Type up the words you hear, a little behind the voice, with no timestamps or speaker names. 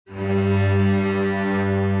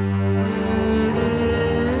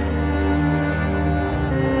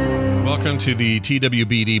welcome to the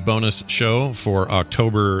TWBD Bonus show for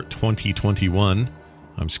October 2021.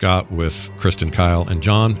 I'm Scott with Kristen, Kyle, and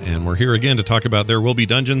John, and we're here again to talk about There Will Be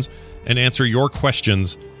Dungeons and answer your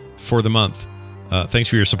questions for the month. Thanks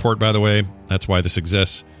for your support, by the way. That's why this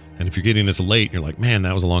exists. And if you're getting this late and you're like, man,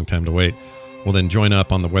 that was a long time to wait, well, then join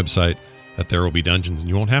up on the website at There Will Be Dungeons, and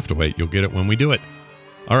you won't have to wait. You'll get it when we do it.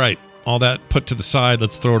 All right, all that put to the side,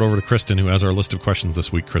 let's throw it over to Kristen, who has our list of questions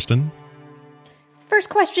this week. Kristen? First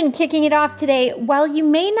question kicking it off today. While you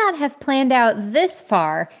may not have planned out this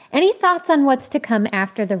far, any thoughts on what's to come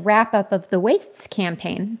after the wrap-up of the Wastes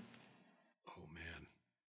campaign? Oh, man.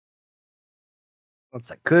 That's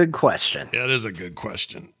a good question. That is a good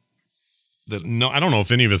question. No, I don't know if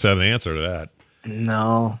any of us have the answer to that.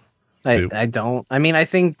 No, I don't. I mean, I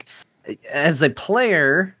think as a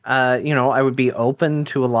player, I would be open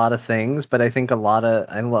to a lot of things, but I think a lot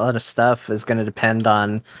of stuff is going to depend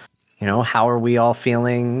on, how are we all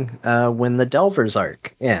feeling when the Delvers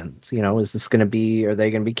arc ends? Is this going to be, are they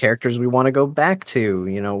going to be characters we want to go back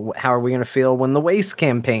to? How are we going to feel when the Waste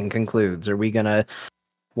campaign concludes? Are we going to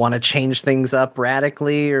want to change things up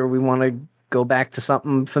radically, or we want to go back to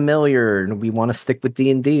something familiar and we want to stick with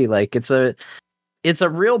D&D? Like it's a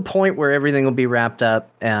real point where everything will be wrapped up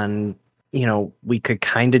and, we could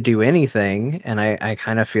kind of do anything. And I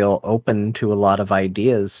kind of feel open to a lot of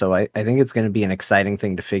ideas. So I think it's going to be an exciting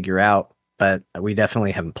thing to figure out, but we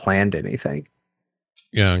definitely haven't planned anything.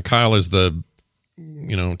 Yeah. And Kyle is the,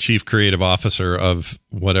 chief creative officer of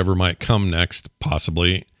whatever might come next,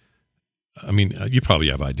 possibly. I mean, you probably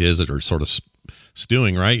have ideas that are sort of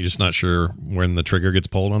stewing, right? You're just not sure when the trigger gets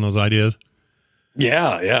pulled on those ideas.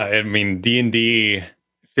 Yeah. I mean, D&D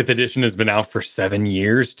 5th edition has been out for 7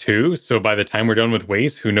 years too. So by the time we're done with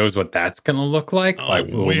Waste, who knows what that's going to look like?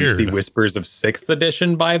 Will we see whispers of 6th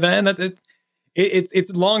edition by then? It's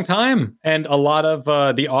a long time, and a lot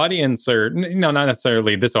of the audience, or not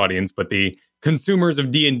necessarily this audience, but the consumers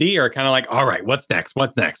of D&D are kind of like, all right, what's next?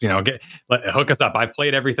 Hook us up. I've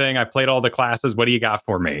played everything. I've played all the classes. What do you got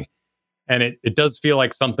for me? And it does feel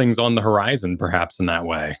like something's on the horizon, perhaps, in that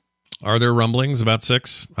way. Are there rumblings about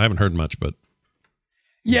 6? I haven't heard much, but...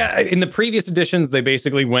 Yeah, in the previous editions, they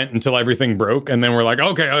basically went until everything broke, and then we're like,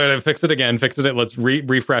 okay, I gotta fix it again, let's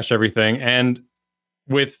refresh everything. And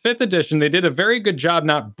with 5th edition, they did a very good job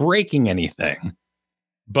not breaking anything.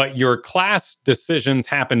 But your class decisions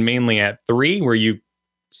happen mainly at 3, where you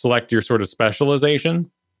select your sort of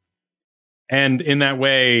specialization. And in that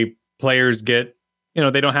way, players get,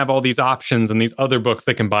 they don't have all these options and these other books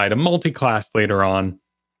they can buy to multi-class later on.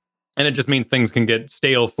 And it just means things can get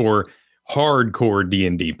stale for hardcore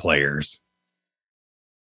D&D players.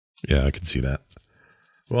 Yeah, I can see that.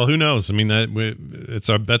 Well, who knows? I mean, that's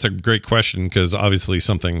a great question, because obviously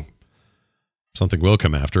something will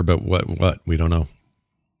come after, but what? We don't know.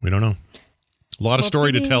 A lot of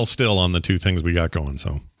story to tell still on the 2 things we got going,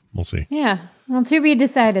 so we'll see. Yeah, well, to be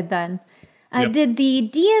decided then. Yep. Did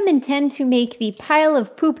the DM intend to make the pile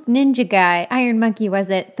of poop ninja guy, Iron Monkey was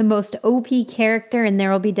it, the most OP character in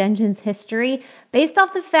There Will Be Dungeons history, based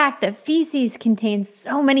off the fact that feces contains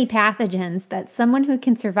so many pathogens that someone who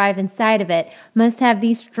can survive inside of it must have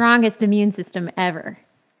the strongest immune system ever?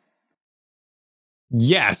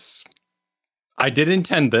 Yes, I did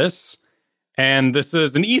intend this, and this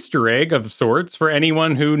is an Easter egg of sorts for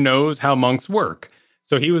anyone who knows how monks work.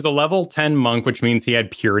 So he was a level 10 monk, which means he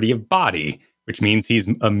had purity of body, which means he's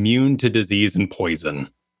immune to disease and poison.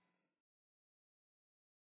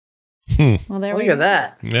 Well, there we go. Look at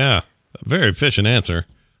that. Yeah, a very efficient answer.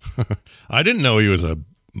 I didn't know he was a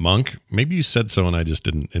monk. Maybe you said so and I just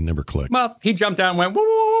didn't, it never clicked. Well, he jumped out and went, whoa, whoa,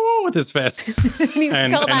 whoa, whoa, with his fists. He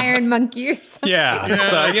was called Iron Monkey or something. Yeah.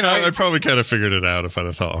 So, I probably kind of figured it out if I'd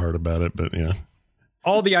have thought hard about it, but yeah.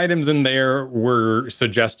 All the items in there were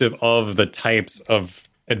suggestive of the types of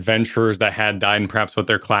adventurers that had died and perhaps what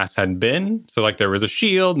their class had been. So like there was a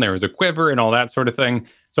shield and there was a quiver and all that sort of thing.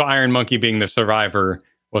 So Iron Monkey, being the survivor,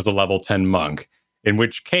 was a level 10 monk, in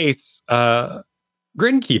which case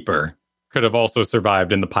Grinkeeper could have also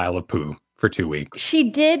survived in the pile of poo for 2 weeks. She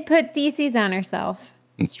did put feces on herself.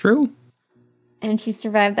 It's true. And she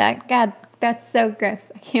survived that. God, that's so gross.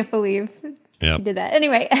 I can't believe Yep. She did that.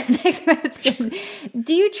 Anyway, next question.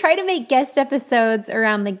 Do you try to make guest episodes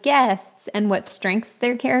around the guests and what strengths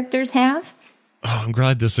their characters have? Oh, I'm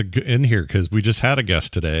glad this is in here, because we just had a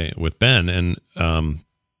guest today with Ben, and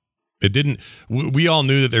it didn't. We all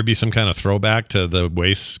knew that there'd be some kind of throwback to the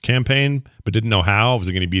Waste campaign, but didn't know how. Was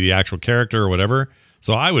it going to be the actual character or whatever?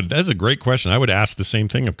 So that's a great question. I would ask the same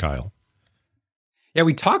thing of Kyle. Yeah,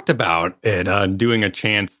 we talked about it doing a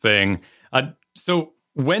chance thing. So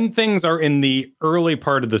when things are in the early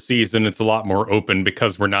part of the season, it's a lot more open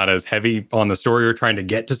because we're not as heavy on the story or trying to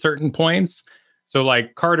get to certain points. So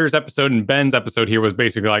like Carter's episode and Ben's episode here was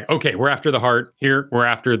basically like, okay, we're after the heart here, we're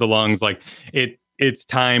after the lungs. Like it's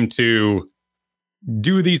time to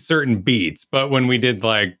do these certain beats. But when we did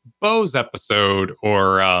like Bo's episode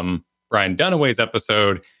or Brian Dunaway's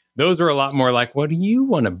episode, those are a lot more like, what do you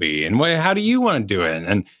want to be? And how do you want to do it?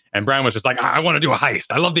 And Brian was just like, I want to do a heist.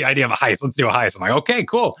 I love the idea of a heist. Let's do a heist. I'm like, okay,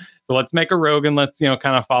 cool. So let's make a rogue and let's,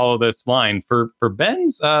 kind of follow this line. For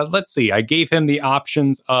Ben's, let's see. I gave him the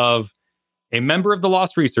options of a member of the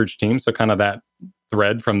Lost Research Team, so kind of that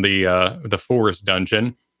thread from the forest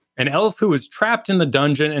dungeon, an elf who is trapped in the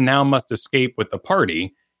dungeon and now must escape with the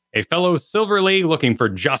party, a fellow Silverly looking for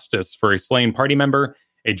justice for a slain party member,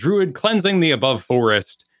 a druid cleansing the above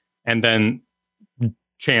forest, and then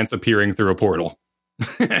Chance appearing through a portal.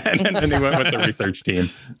 and he went with the research team.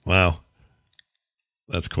 Wow.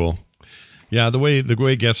 That's cool. Yeah, the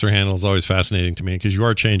way guests are handled is always fascinating to me because you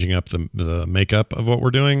are changing up the makeup of what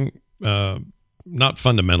we're doing. Not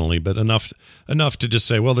fundamentally, but enough to just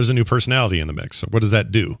say, well, there's a new personality in the mix. So what does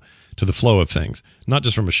that do to the flow of things? Not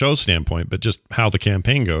just from a show standpoint, but just how the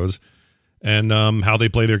campaign goes and how they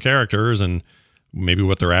play their characters and maybe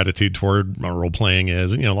what their attitude toward role playing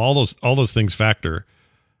is. And, all those things factor.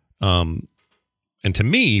 And to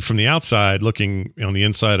me, from the outside, looking on the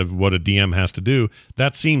inside of what a DM has to do,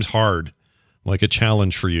 that seems hard, like a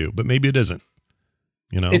challenge for you, but maybe it isn't.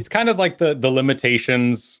 It's kind of like the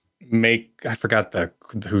limitations make, I forgot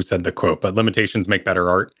who said the quote, but limitations make better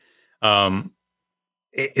art. So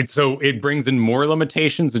it brings in more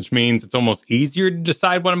limitations, which means it's almost easier to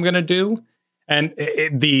decide what I'm going to do. And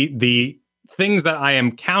the things that I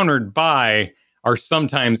am countered by are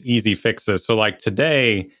sometimes easy fixes. So like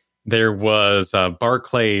today, there was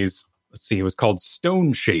Barclay's, it was called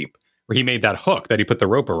Stone Shape, where he made that hook that he put the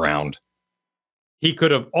rope around. He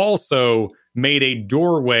could have also made a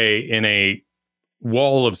doorway in a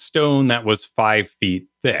wall of stone that was 5 feet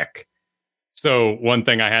thick. So one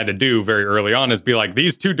thing I had to do very early on is be like,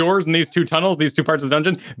 these two doors and these two tunnels, these two parts of the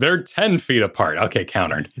dungeon, they're 10 feet apart. Okay,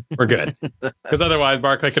 countered. We're good. Because otherwise,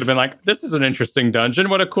 Barclay could have been like, this is an interesting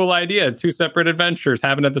dungeon. What a cool idea. 2 separate adventures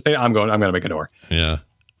happening at the same. I'm going to make a door. Yeah.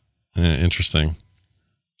 Interesting.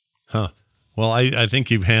 Huh. Well, I think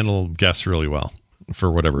you've handled guests really well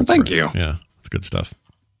for whatever it's Thank worth. you. Yeah, it's good stuff.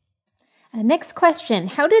 Next question.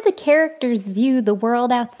 How do the characters view the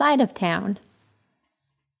world outside of town?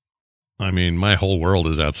 I mean, my whole world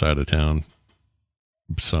is outside of town,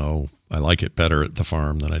 so I like it better at the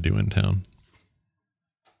farm than I do in town.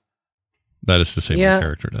 That is to say, my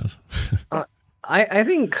character does. I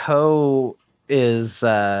think Ko is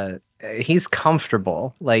he's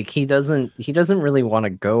comfortable. Like he doesn't really want to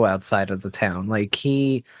go outside of the town. Like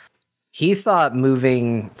he thought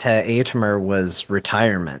moving to Atimer was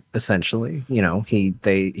retirement, essentially. He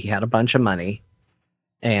had a bunch of money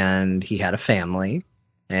and he had a family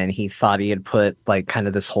and he thought he had put like kind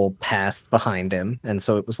of this whole past behind him. And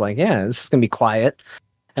so it was like, yeah, this is going to be quiet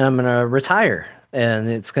and I'm going to retire and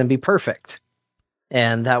it's going to be perfect.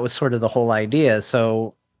 And that was sort of the whole idea.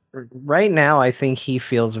 So right now, I think he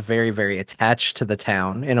feels very, very attached to the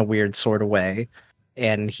town in a weird sort of way.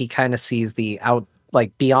 And he kind of sees the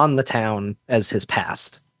beyond the town as his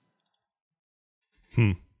past.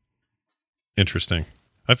 Interesting.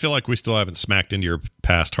 I feel like we still haven't smacked into your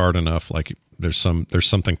past hard enough. Like there's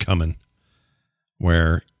something coming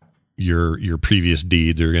where your previous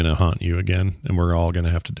deeds are going to haunt you again, and we're all going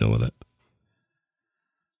to have to deal with it.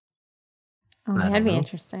 Oh, that'd be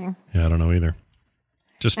interesting. Yeah, I don't know either.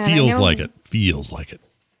 Just feels like it. Feels like it.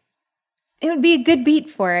 It would be a good beat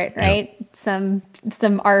for it, right? Yep.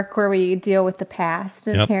 Some arc where we deal with the past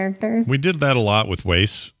of characters. We did that a lot with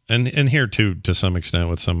Wace, and here too, to some extent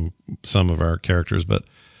with some of our characters, but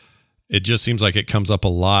it just seems like it comes up a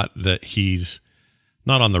lot that he's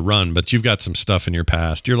not on the run, but you've got some stuff in your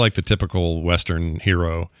past. You're like the typical Western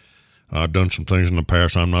hero. I've done some things in the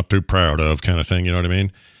past I'm not too proud of, kind of thing. You know what I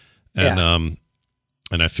mean? And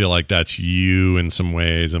and I feel like that's you in some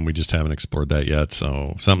ways, and we just haven't explored that yet.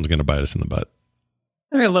 So something's going to bite us in the butt.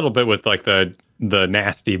 I mean, a little bit with like the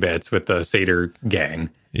nasty bits with the Satyr gang.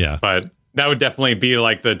 Yeah. But that would definitely be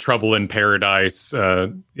like the Trouble in Paradise,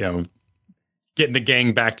 getting the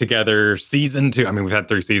gang back together. Season 2. I mean, we've had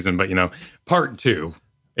 3 seasons, but part 2,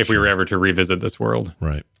 if we were ever to revisit this world.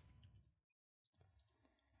 Right.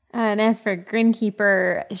 And as for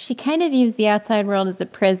Grinkeeper, she kind of views the outside world as a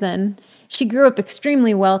prison. She grew up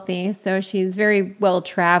extremely wealthy, so she's very well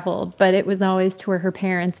traveled, but it was always to where her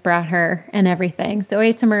parents brought her and everything. So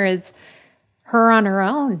Atimer is her on her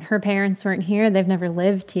own. Her parents weren't here. They've never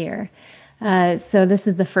lived here. So this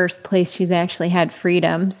is the first place she's actually had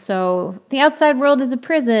freedom. So the outside world is a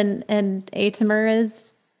prison, and Atamur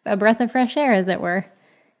is a breath of fresh air, as it were.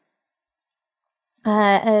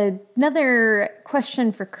 Another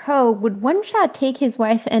question for Ko. Would One Shot take his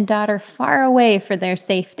wife and daughter far away for their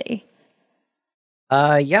safety?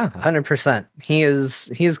 Yeah, 100%. He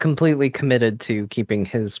is completely committed to keeping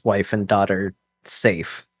his wife and daughter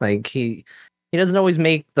safe. Like he doesn't always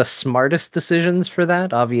make the smartest decisions for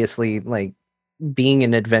that. Obviously, like being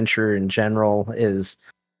an adventurer in general is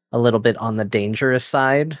a little bit on the dangerous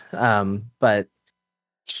side. But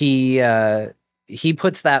he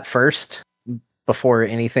puts that first before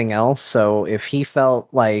anything else. So if he felt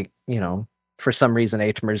like, for some reason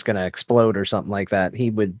Atamur's going to explode or something like that,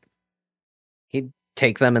 he'd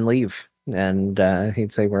take them and leave, and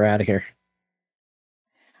he'd say, "We're out of here."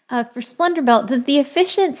 For Splunderbelt, does the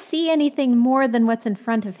Efficient see anything more than what's in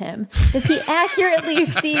front of him? Does he accurately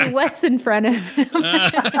see what's in front of him?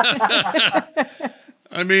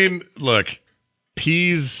 I mean, look,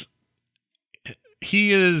 he is,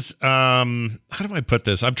 how do I put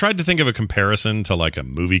this? I've tried to think of a comparison to like a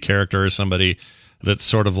movie character or somebody that's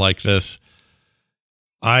sort of like this.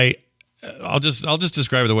 I'll just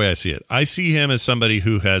describe it the way I see it. I see him as somebody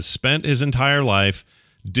who has spent his entire life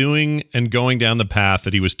doing and going down the path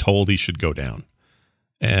that he was told he should go down.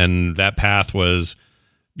 And that path was,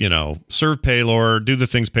 serve Paylor, do the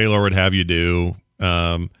things Paylor would have you do,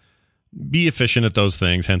 be efficient at those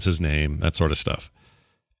things, hence his name, that sort of stuff.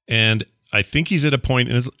 And I think he's at a point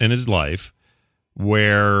in his life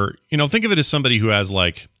where, think of it as somebody who has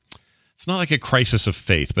like, it's not like a crisis of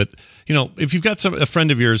faith, but if you've got a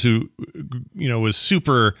friend of yours who, was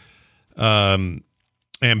super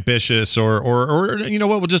ambitious, or you know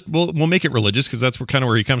what, we'll make it religious because that's kind of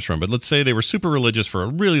where he comes from. But let's say they were super religious for a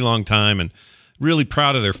really long time and really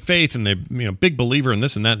proud of their faith, and they, big believer in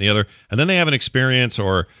this and that and the other, and then they have an experience,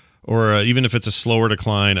 or even if it's a slower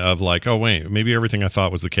decline of like, oh wait, maybe everything I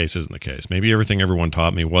thought was the case isn't the case. Maybe everything everyone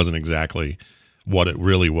taught me wasn't exactly what it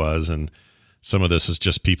really was, and some of this is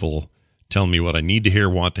just people telling me what I need to hear,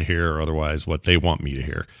 want to hear, or otherwise what they want me to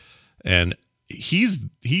hear. And he's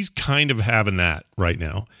kind of having that right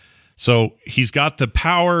now. So he's got the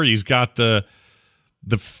power, he's got the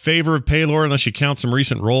favor of Paylor, unless you count some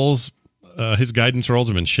recent roles. His guidance roles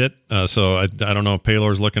have been shit. So I don't know if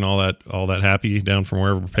Paylor's looking all that happy down from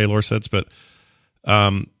wherever Paylor sits, but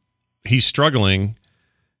he's struggling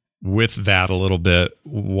with that a little bit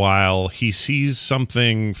while he sees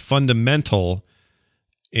something fundamental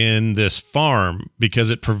in this farm, because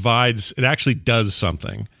it actually does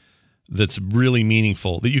something that's really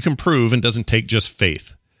meaningful that you can prove and doesn't take just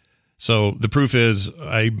faith. So the proof is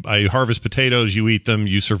I harvest potatoes, you eat them,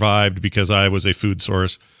 you survived because I was a food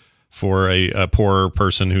source for a poorer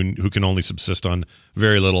person who can only subsist on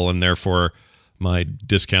very little, and therefore my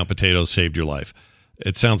discount potatoes saved your life.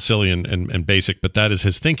 It sounds silly and basic, but that is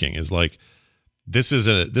his thinking, is like, this is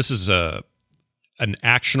an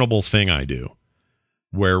actionable thing I do,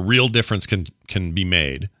 where real difference can be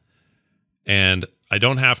made. And I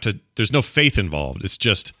don't have to, there's no faith involved. It's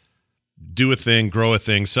just do a thing, grow a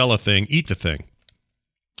thing, sell a thing, eat the thing.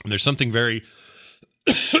 And there's something very,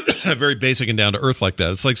 very basic and down to earth like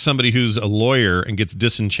that. It's like somebody who's a lawyer and gets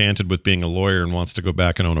disenchanted with being a lawyer and wants to go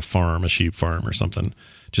back and own a farm, a sheep farm or something.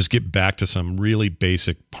 Just get back to some really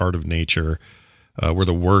basic part of nature where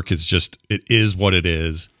the work is just, it is what it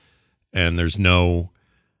is. And there's no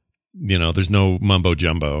mumbo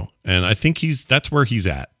jumbo. And I think that's where he's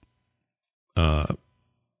at.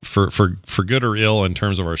 For good or ill in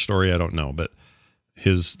terms of our story, I don't know, but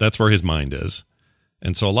that's where his mind is.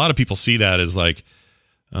 And so a lot of people see that as like,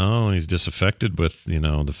 oh, he's disaffected with,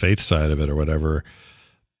 the faith side of it or whatever.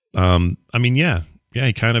 I mean, yeah,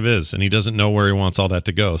 he kind of is. And he doesn't know where he wants all that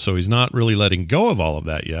to go. So he's not really letting go of all of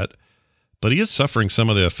that yet, but he is suffering some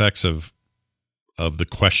of the effects of the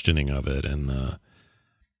questioning of it and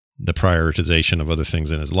the prioritization of other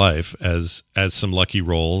things in his life as some lucky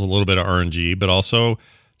rolls, a little bit of RNG, but also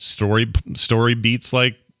story beats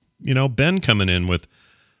like, Ben coming in with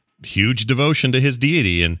huge devotion to his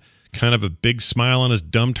deity and kind of a big smile on his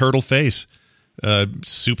dumb turtle face,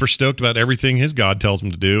 super stoked about everything his God tells him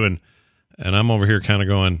to do. And I'm over here kind of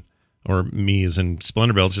going, or me as in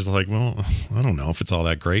Splunderbelt, it's just like, well, I don't know if it's all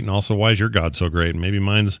that great. And also, why is your God so great? And maybe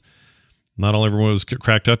mine's not all everyone was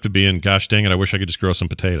cracked up to be, and gosh dang it, I wish I could just grow some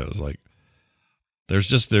potatoes. Like, there's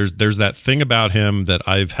that thing about him that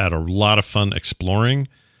I've had a lot of fun exploring,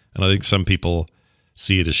 and I think some people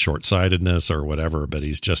see it as short-sightedness or whatever, but he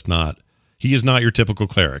is not your typical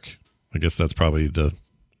cleric. I guess that's probably the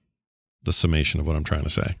summation of what I'm trying to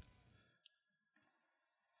say.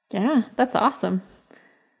 Yeah, that's awesome.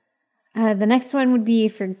 The next one would be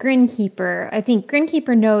for Grinkeeper. I think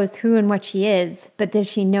Grinkeeper knows who and what she is, but does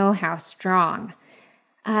she know how strong?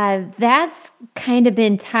 That's kind of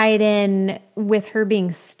been tied in with her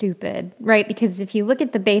being stupid, right? Because if you look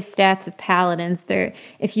at the base stats of Paladins,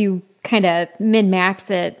 if you kind of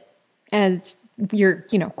min-max it as you're,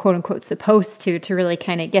 quote unquote, supposed to really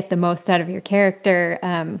kind of get the most out of your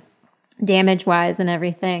character, damage-wise and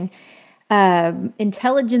everything,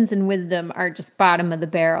 intelligence and wisdom are just bottom of the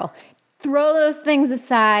barrel. Throw those things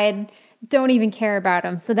aside, don't even care about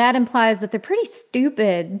them. So that implies that they're pretty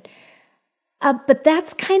stupid. But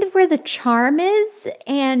that's kind of where the charm is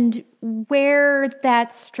and where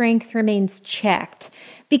that strength remains checked,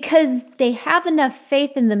 because they have enough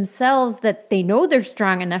faith in themselves that they know they're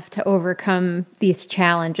strong enough to overcome these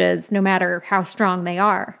challenges, no matter how strong they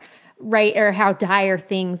are, right? Or how dire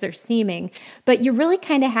things are seeming. But you really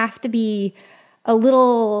kind of have to be a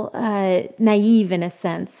little naive in a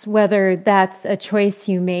sense, whether that's a choice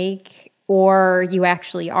you make or you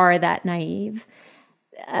actually are that naive.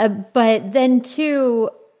 But then, too,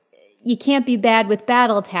 you can't be bad with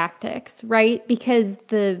battle tactics, right? Because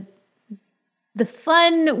the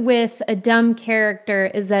fun with a dumb character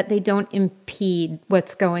is that they don't impede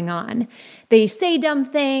what's going on. They say dumb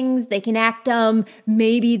things, they can act dumb,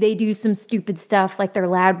 maybe they do some stupid stuff like they're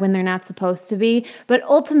loud when they're not supposed to be, but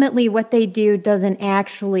ultimately what they do doesn't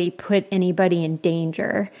actually put anybody in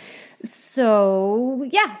danger. So,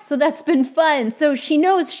 yeah, so that's been fun. So she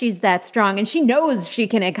knows she's that strong and she knows she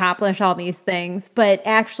can accomplish all these things, but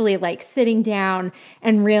actually like sitting down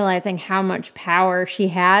and realizing how much power she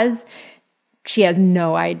has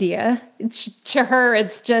no idea. To her,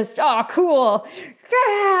 it's just, oh, cool.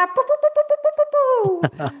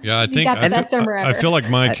 Yeah, I feel like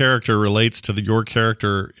my character relates to your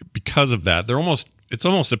character because of that. It's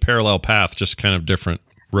almost a parallel path, just kind of different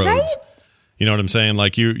roads. Right? You know what I'm saying?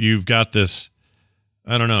 Like you've got this,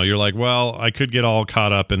 I don't know, you're like, well, I could get all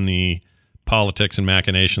caught up in the politics and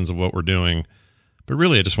machinations of what we're doing, but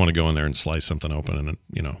really I just want to go in there and slice something open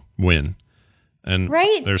and, win. And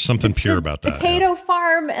there's something pure about that. Potato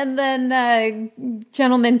farm and then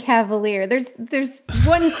Gentleman Cavalier. There's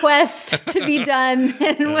one quest to be done,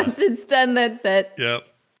 and once it's done, that's it. Yep.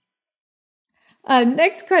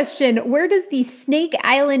 Next question. Where does the Snake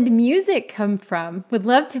Island music come from? Would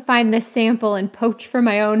love to find this sample and poach for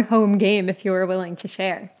my own home game if you are willing to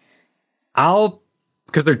share.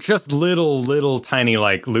 Because they're just little tiny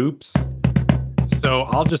like loops. So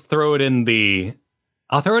I'll just throw it in the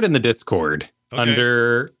Discord. Okay.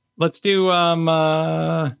 Under, let's do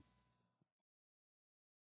I'll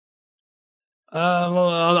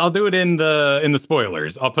do it in the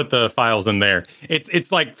spoilers. I'll put the files in there. It's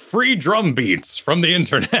like free drum beats from the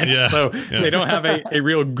internet. Yeah, so they don't have a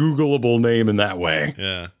real Googleable name in that way.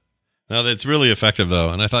 Yeah. No, that's really effective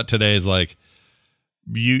though. And I thought today is like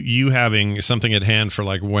you having something at hand for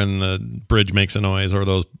like when the bridge makes a noise or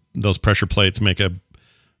those pressure plates make a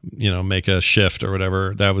shift or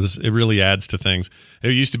whatever. It really adds to things.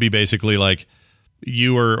 It used to be basically like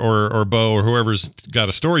you or Bo or whoever's got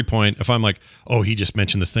a story point. If I'm like, oh, he just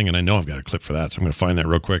mentioned this thing and I know I've got a clip for that, so I'm going to find that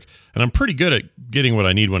real quick. And I'm pretty good at getting what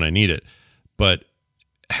I need when I need it. But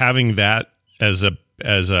having that as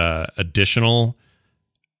a additional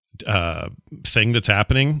thing that's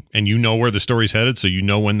happening, and where the story's headed, so you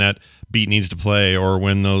know when that beat needs to play or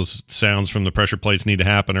when those sounds from the pressure plates need to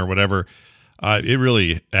happen or whatever. It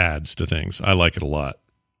really adds to things. I like it a lot.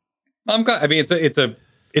 I'm glad. I mean,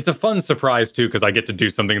 it's a fun surprise too, because I get to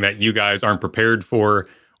do something that you guys aren't prepared for,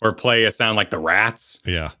 or play a sound like the Rats.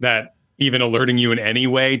 Yeah. That even alerting you in any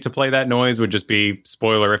way to play that noise would just be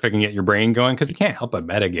spoilerific and get your brain going, because you can't help but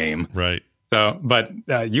metagame. Right. So, but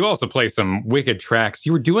you also play some wicked tracks.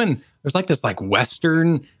 You were doing, there's like this like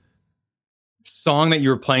Western song that you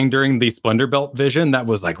were playing during the Splendor Belt vision that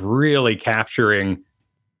was like really capturing.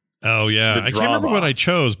 Oh yeah, I can't remember what I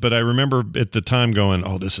chose, but I remember at the time going,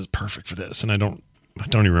 "Oh, this is perfect for this," and I don't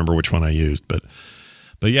even remember which one I used, but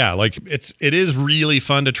yeah, like it is really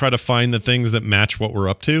fun to try to find the things that match what we're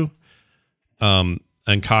up to.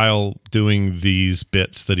 And Kyle doing these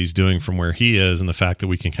bits that he's doing from where he is, and the fact that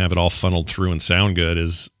we can have it all funneled through and sound good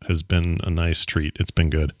has been a nice treat. It's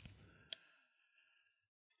been good.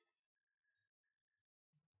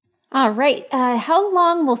 All right. How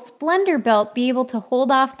long will Splendor Belt be able to hold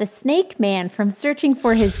off the Snake Man from searching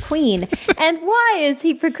for his queen? And why is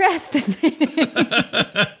he procrastinating?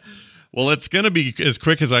 Well, it's going to be as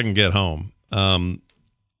quick as I can get home.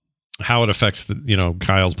 How it affects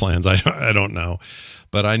Kyle's plans, I don't know.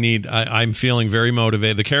 but I'm feeling very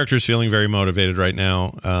motivated. The character's feeling very motivated right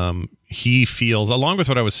now. He feels, along with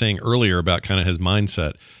what I was saying earlier about kind of his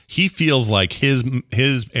mindset, he feels like his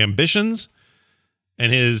ambitions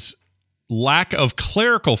and his lack of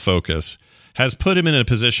clerical focus has put him in a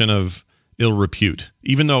position of ill repute,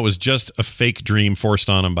 even though it was just a fake dream forced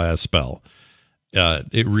on him by a spell.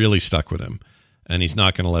 It really stuck with him, and he's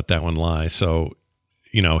not going to let that one lie. So,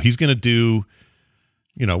 he's going to do,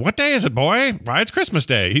 what day is it, boy? Why, it's Christmas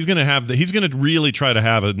Day. He's going to really try to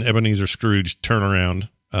have an Ebenezer Scrooge turnaround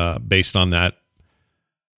based on that,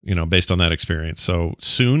 based on that experience. So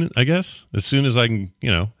soon, I guess, as soon as I can,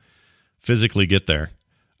 physically get there,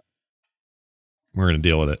 we're going to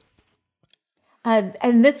deal with it.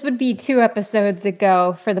 And this would be 2 episodes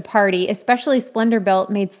ago for the party. Especially Splendorbelt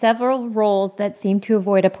made several rolls that seemed to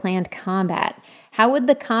avoid a planned combat. How would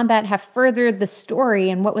the combat have furthered the story,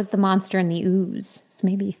 and what was the monster in the ooze? So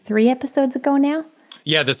maybe 3 episodes ago now?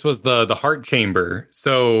 Yeah, this was the heart chamber.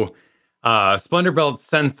 So Splendorbelt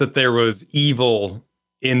sensed that there was evil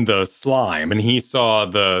in the slime, and he saw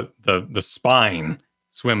the spine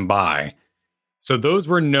swim by. So those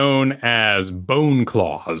were known as bone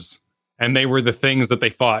claws. And they were the things that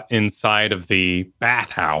they fought inside of the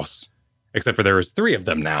bathhouse, except for there was 3 of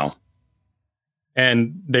them now.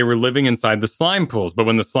 And they were living inside the slime pools. But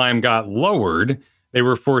when the slime got lowered, they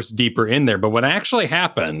were forced deeper in there. But what actually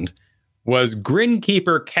happened was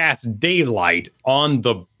Grinkeeper cast daylight on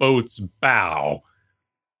the boat's bow.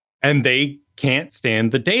 And they can't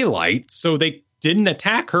stand the daylight, so they didn't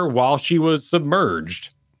attack her while she was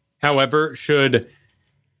submerged. However, should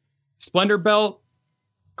Splendorbelt,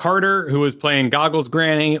 Carter, who was playing Goggles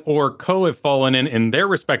Granny, or Ko have fallen in their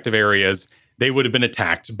respective areas, they would have been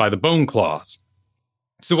attacked by the bone claws.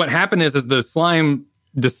 So what happened is, as the slime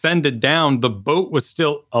descended down, the boat was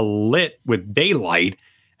still alit with daylight,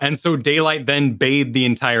 and so daylight then bathed the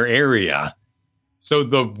entire area. So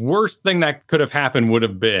the worst thing that could have happened would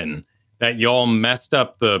have been that y'all messed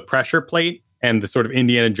up the pressure plate and the sort of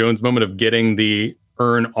Indiana Jones moment of getting the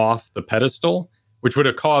urn off the pedestal, which would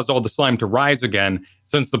have caused all the slime to rise again.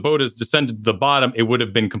 Since the boat has descended to the bottom, it would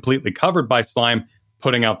have been completely covered by slime,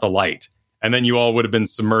 putting out the light. And then you all would have been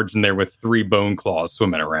submerged in there with 3 bone claws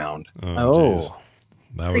swimming around. Oh.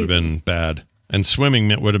 That would have been bad. And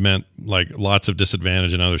swimming would have meant like lots of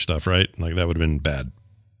disadvantage and other stuff, right? Like that would have been bad.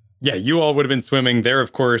 Yeah, you all would have been swimming. They're,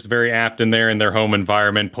 of course, very apt in there in their home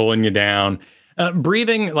environment, pulling you down.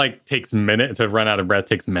 Breathing takes minutes. To run out of breath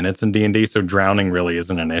takes minutes in D&D, so drowning really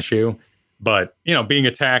isn't an issue. But, being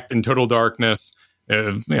attacked in total darkness,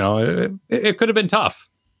 it could have been tough.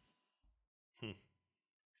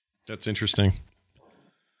 That's interesting.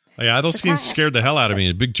 Oh, yeah, those scenes scared the hell out of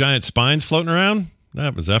me. Big giant spines floating around.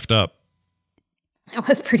 That was effed up. That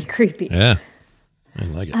was pretty creepy. Yeah. I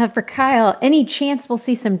didn't like it. For Kyle, any chance we'll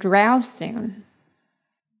see some drow soon?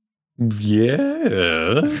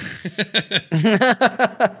 Yes.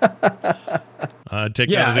 I'd take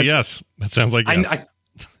that as a yes. That sounds like yes.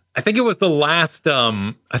 I think it was the last.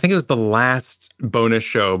 I think it was the last bonus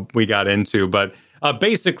show we got into, but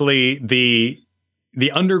basically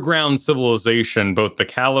the underground civilization, both the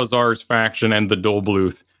Kalazar's faction and the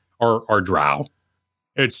Dolbluth, are drow.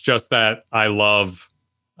 It's just that I love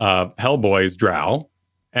Hellboy's drow,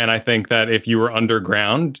 and I think that if you were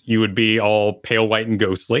underground, you would be all pale white and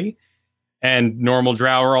ghostly. And normal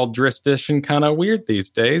drow are all dristish and kind of weird these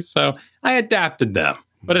days, so I adapted them.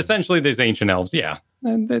 But essentially, these ancient elves, yeah,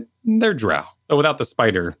 they're drow, but without the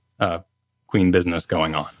spider queen business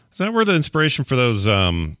going on. Is that where the inspiration for those?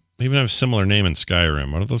 They even have a similar name in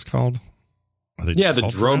Skyrim. What are those called? Are they the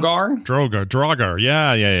Drogar. Drogar.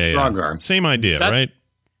 Yeah. Drogar. Same idea, right?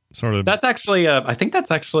 Sort of. That's actually. I think that's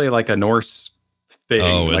actually like a Norse thing.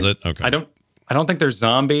 Oh, is it? Okay. I don't think they're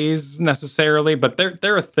zombies necessarily, but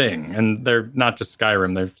they're a thing, and they're not just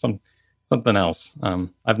Skyrim. They're something else.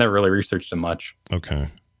 I've never really researched them much. Okay.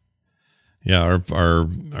 Yeah,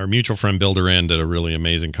 our mutual friend Bill Duran did a really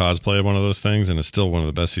amazing cosplay of one of those things, and it's still one of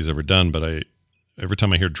the best he's ever done. But every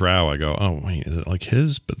time I hear drow, I go, oh, wait, is it like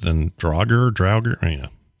his? But then Drauger? Yeah.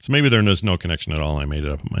 So maybe there's no connection at all. I made it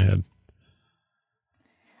up in my head.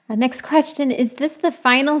 Next question, is this the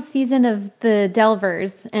final season of the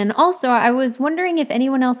Delvers? And also, I was wondering if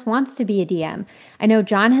anyone else wants to be a DM. I know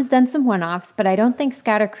John has done some one-offs, but I don't think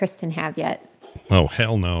Scott or Kristen have yet. Oh,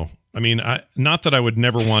 hell no. I mean, not that I would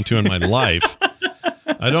never want to in my life.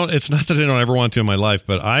 It's not that I don't ever want to in my life,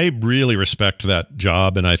 but I really respect that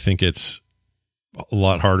job, and I think it's a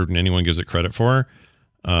lot harder than anyone gives it credit for.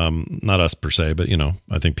 Not us per se, but,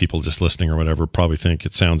 I think people just listening or whatever probably think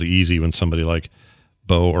it sounds easy when somebody like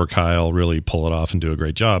Bo or Kyle really pull it off and do a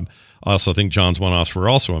great job. I also think John's one-offs were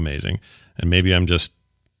also amazing, and maybe I'm just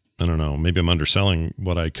I don't know, maybe I'm underselling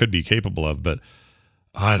what I could be capable of, but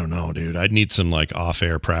I don't know, dude. I'd need some like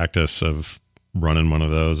off-air practice of running one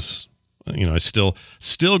of those. You know, I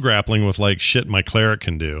still grappling with like shit my cleric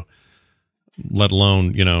can do, let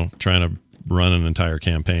alone, you know, trying to run an entire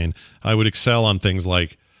campaign. I would excel on things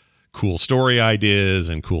like cool story ideas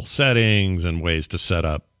and cool settings and ways to set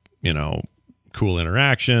up, you know, cool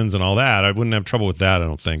interactions and all that. I wouldn't have trouble with that, I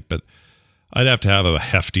don't think, but I'd have to have a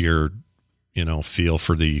heftier, you know, feel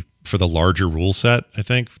for the larger rule set, I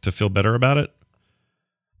think, to feel better about it.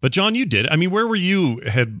 But John, you did. I mean, where were you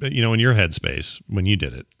in your headspace when you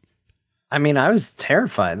did it? I mean, I was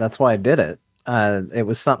terrified. That's why I did it. It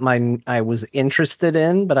was something I was interested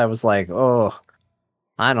in, but I was like, oh,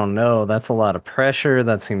 I don't know. That's a lot of pressure.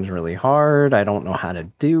 That seems really hard. I don't know how to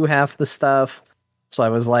do half the stuff. So I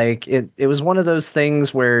was like, it was one of those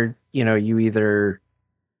things where, you know, you either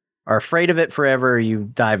are afraid of it forever or you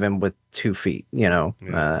dive in with 2 feet, you know?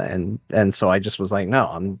 Yeah. And so I just was like,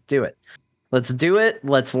 no, do it. Let's do it.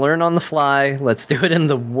 Let's learn on the fly. Let's do it in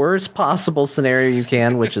the worst possible scenario you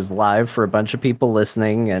can, which is live for a bunch of people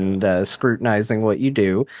listening and scrutinizing what you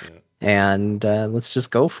do. Yeah. And let's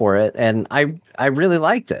just go for it. And I really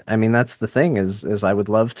liked it. I mean, that's the thing is I would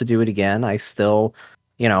love to do it again. I still,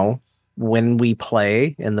 you know, when we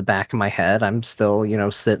play, in the back of my head, I'm still, you know,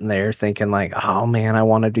 sitting there thinking like, oh man, I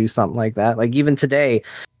want to do something like that. Like even today,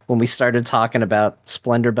 when we started talking about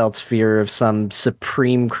Splendor Belt's fear of some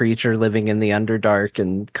supreme creature living in the Underdark,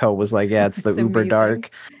 and Co was like, yeah, it's the Uber Dark.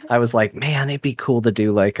 I was like, man, it'd be cool to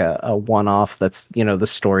do like a one-off that's, you know, the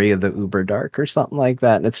story of the Uber Dark or something like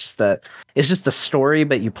that. And it's just a story,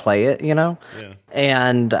 but you play it, you know? Yeah.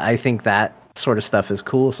 And I think that sort of stuff is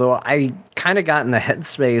cool. So I kind of got in the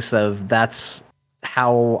headspace of that's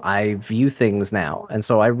how I view things now. And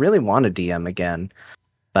so I really want to DM again.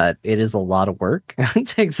 But it is a lot of work. It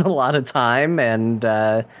takes a lot of time, and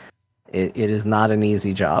it is not an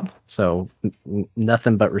easy job. So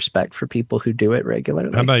nothing but respect for people who do it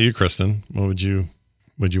regularly. How about you, Kristen? Would you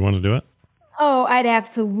want to do it? Oh, I'd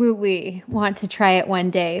absolutely want to try it one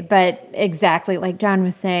day. But exactly like John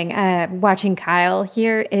was saying, watching Kyle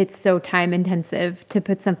here, it's so time intensive to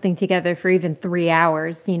put something together for even 3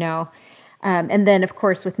 hours, you know. And then, of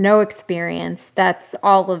course, with no experience, that's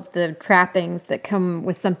all of the trappings that come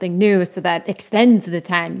with something new. So that extends the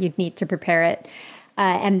time you'd need to prepare it.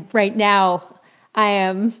 And right now, I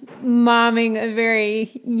am momming a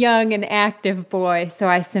very young and active boy. So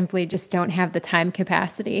I simply just don't have the time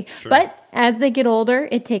capacity. Sure. But as they get older,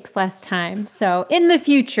 it takes less time. So in the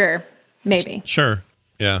future, maybe. Sure.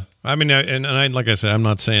 Yeah. I mean, and I, like I said, I'm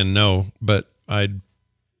not saying no, but I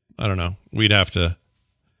don't know. We'd have to.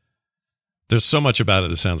 There's so much about it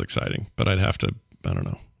that sounds exciting, but I'd have to, I don't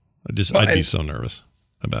know. I'd be so nervous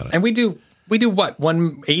about it. And we do what,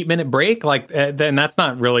 1 8-minute break? Like, then that's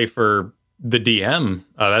not really for the DM.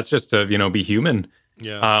 That's just to, you know, be human.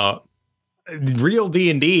 Yeah. Real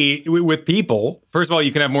D&D with people. First of all,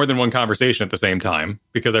 you can have more than one conversation at the same time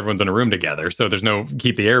because everyone's in a room together. So there's no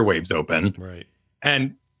keep the airwaves open. Right.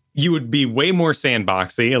 And you would be way more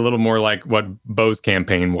sandboxy, a little more like what Bo's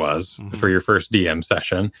campaign was for your first DM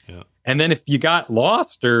session. Yeah. And then if you got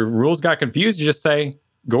lost or rules got confused, you just say,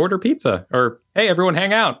 go order pizza, or, hey, everyone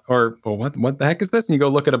hang out, or, well, what the heck is this? And you go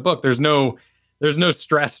look at a book. There's no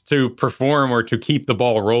stress to perform or to keep the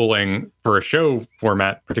ball rolling for a show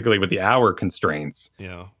format, particularly with the hour constraints.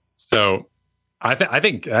 Yeah. So I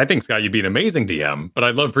think, Scott, you'd be an amazing DM, but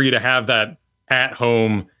I'd love for you to have that at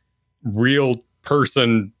home, real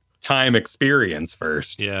person time experience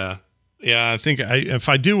first. Yeah. I think if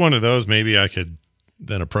I do one of those, maybe I could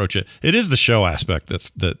then approach it. It is the show aspect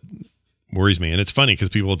that worries me. And it's funny because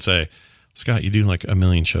people would say, Scott, you do like 1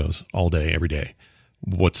 million shows all day, every day.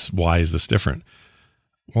 Why is this different?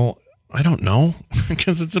 Well, I don't know,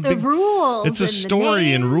 because it's the rules. It's a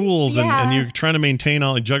story and rules, and you're trying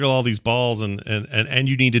to juggle all these balls, and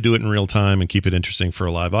you need to do it in real time and keep it interesting for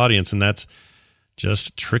a live audience, and that's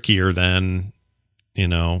just trickier than, you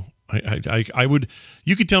know. I would.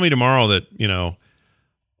 You could tell me tomorrow that, you know,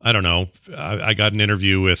 I don't know. I got an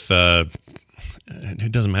interview with.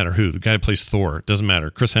 It doesn't matter who, the guy who plays Thor. It doesn't matter.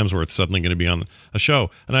 Chris Hemsworth's suddenly going to be on a show,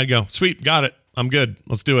 and I'd go, sweet, got it. I'm good.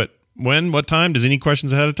 Let's do it. When? What time? Does any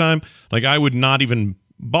questions ahead of time? Like, I would not even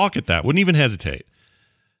balk at that. Wouldn't even hesitate.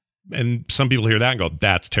 And some people hear that and go,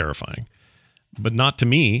 that's terrifying. But not to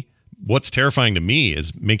me. What's terrifying to me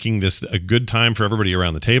is making this a good time for everybody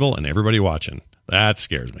around the table and everybody watching. That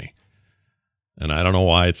scares me. And I don't know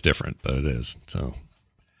why it's different, but it is. So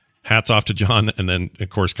hats off to John, and then, of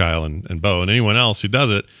course, Kyle and Bo and anyone else who does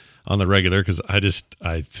it on the regular, because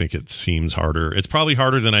I think it seems harder. It's probably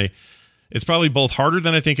harder than I It's probably both harder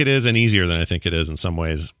than I think it is and easier than I think it is in some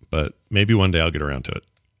ways, but maybe one day I'll get around to it.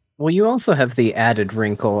 Well, you also have the added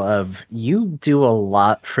wrinkle of you do a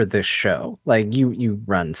lot for this show. Like you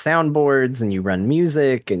run soundboards and you run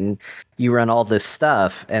music and you run all this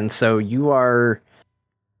stuff. And so you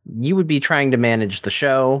would be trying to manage the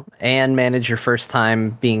show and manage your first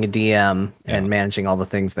time being a DM and managing all the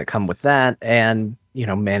things that come with that and,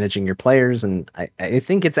 managing your players. And I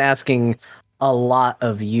think it's asking a lot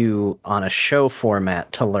of you on a show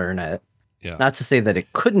format to learn it. Yeah. Not to say that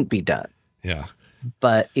it couldn't be done. Yeah.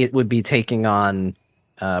 But it would be taking on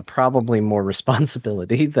probably more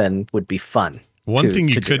responsibility than would be fun. One thing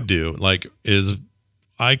you could do, is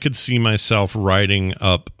I could see myself writing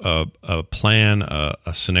up a plan,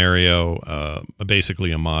 a scenario,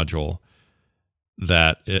 basically a module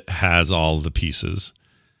that it has all the pieces,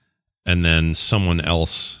 and then someone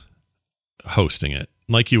else hosting it,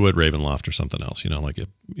 like you would Ravenloft or something else, like a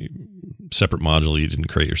separate module you didn't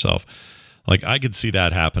create yourself. Like I could see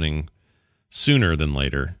that happening sooner than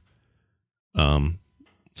later.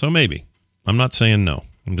 So maybe. I'm not saying no.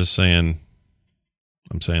 I'm saying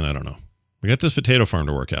I don't know. We got this potato farm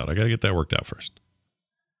to work out. I got to get that worked out first.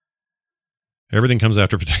 Everything comes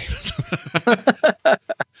after potatoes.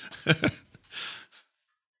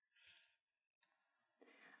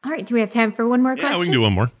 All right. Do we have time for one more question? Yeah, we can do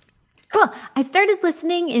one more. Cool. I started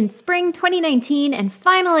listening in spring 2019 and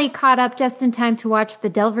finally caught up just in time to watch the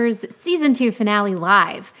Delvers Season 2 finale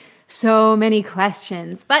live. So many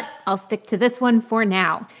questions, but I'll stick to this one for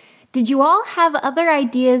now. Did you all have other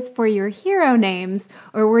ideas for your hero names,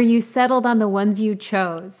 or were you settled on the ones you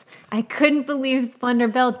chose? I couldn't believe Splendor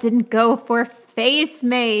Belt didn't go for Face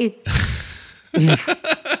Mace.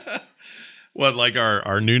 What, like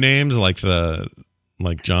our new names, like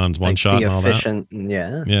John's one shot and all efficient,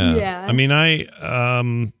 that? Yeah. Yeah. I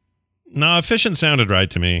mean, efficient sounded right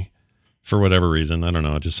to me for whatever reason. I don't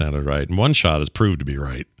know. It just sounded right. And one shot has proved to be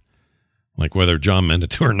right. Like whether John meant it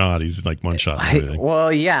to or not, he's like one shot and everything.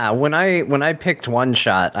 Well, yeah. When I picked one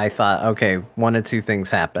shot, I thought, okay, one of two things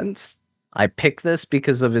happens. I pick this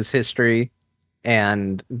because of his history,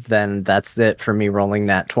 and then that's it for me rolling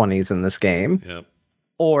nat 20s in this game. Yep.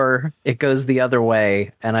 Or it goes the other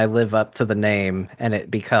way, and I live up to the name, and it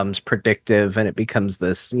becomes predictive, and it becomes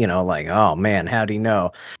this, like, oh man, how'd he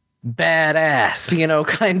know? Badass,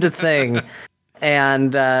 kind of thing.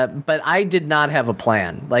 And, but I did not have a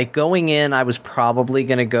plan. Like going in, I was probably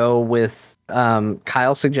going to go with,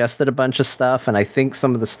 Kyle suggested a bunch of stuff. And I think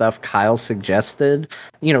some of the stuff Kyle suggested,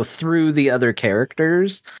 through the other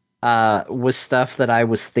characters, was stuff that I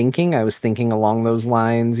was thinking. I was thinking along those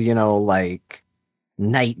lines, like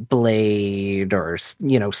Nightblade or,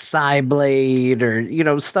 Psyblade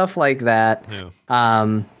or, stuff like that.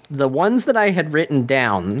 Yeah. The ones that I had written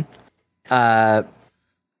down,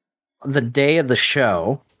 the day of the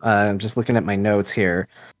show, I'm just looking at my notes here.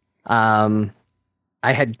 I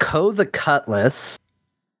had Ko the Cutlass,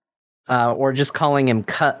 or just calling him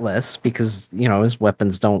Cutlass because, his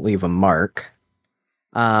weapons don't leave a mark.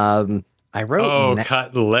 I wrote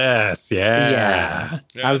Cutlass, yeah.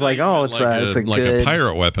 I was like, oh, it's a like good a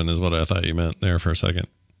pirate weapon is what I thought you meant there for a second.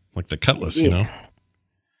 Like the Cutlass,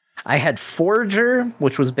 I had Forger,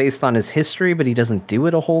 which was based on his history, but he doesn't do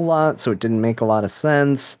it a whole lot, so it didn't make a lot of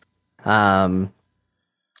sense. I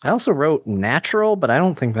also wrote Natural, but I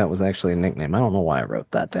don't think that was actually a nickname. I don't know why I wrote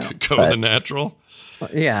that down. The Natural?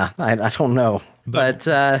 Yeah, I don't know. But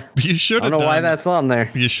you should have I don't know why that's on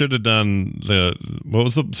there. You should have done what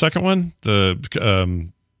was the second one? You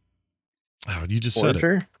just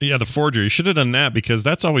Forger? said it. Yeah, the Forger. You should have done that because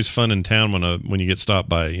that's always fun in town when you get stopped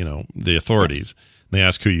by, the authorities. They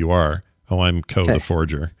ask who you are. Oh, I'm the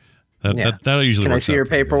Forger. That usually Can works. I see your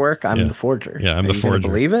paperwork? Good. I'm the Forger. Yeah, I'm the Forger.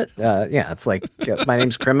 Believe it? Yeah, it's like my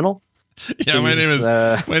name's Criminal. Yeah, my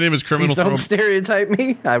name is Criminal. Don't stereotype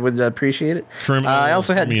me. I would appreciate it. Criminal. I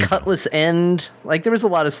also had Cutlass End. Like there was a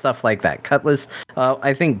lot of stuff like that. Cutlass.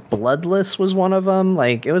 I think Bloodless was one of them.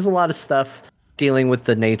 Like it was a lot of stuff dealing with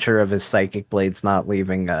the nature of his psychic blades not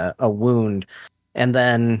leaving a wound. And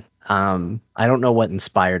then I don't know what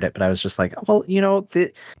inspired it, but I was just like, well,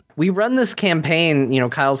 we run this campaign.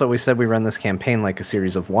 Kyle's always said we run this campaign like a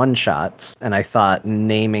series of one shots, and I thought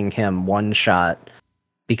naming him One Shot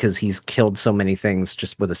because he's killed so many things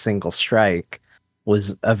just with a single strike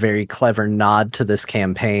was a very clever nod to this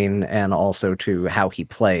campaign and also to how he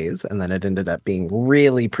plays. And then it ended up being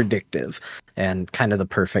really predictive and kind of the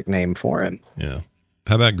perfect name for him. Yeah.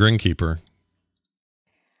 How about Grinkeeper?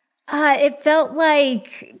 It felt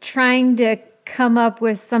like trying to come up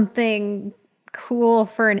with something cool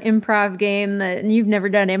for an improv game that you've never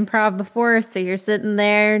done improv before. So you're sitting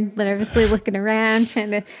there nervously looking around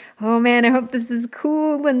trying to, oh man, I hope this is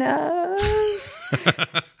cool enough.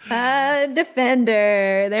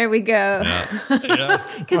 Defender. There we go.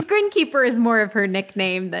 Because Grinkeeper is more of her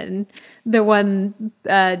nickname than the one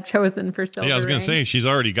chosen for Silver. Yeah, I was going to say, she's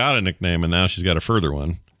already got a nickname and now she's got a further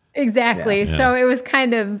one. Exactly. Yeah. So it was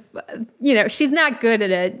kind of, she's not good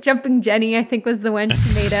at it. Jumping Jenny, I think, was the one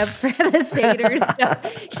she made up for the satyr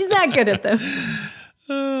stuff. She's not good at them.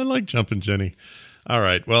 I like Jumping Jenny. All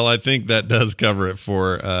right. Well, I think that does cover it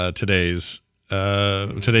for today's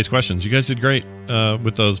questions. You guys did great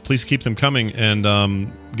with those. Please keep them coming and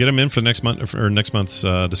get them in for next month's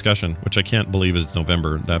discussion, which I can't believe is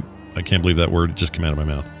November. I can't believe that word just came out of my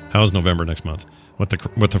mouth. How is November next month? What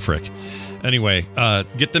the frick? Anyway,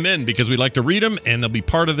 get them in because we'd like to read them and they'll be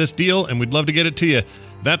part of this deal and we'd love to get it to you.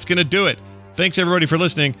 That's going to do it. Thanks everybody for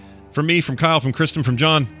listening. From me, from Kyle, from Kristen, from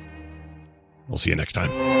John. We'll see you next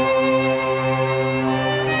time.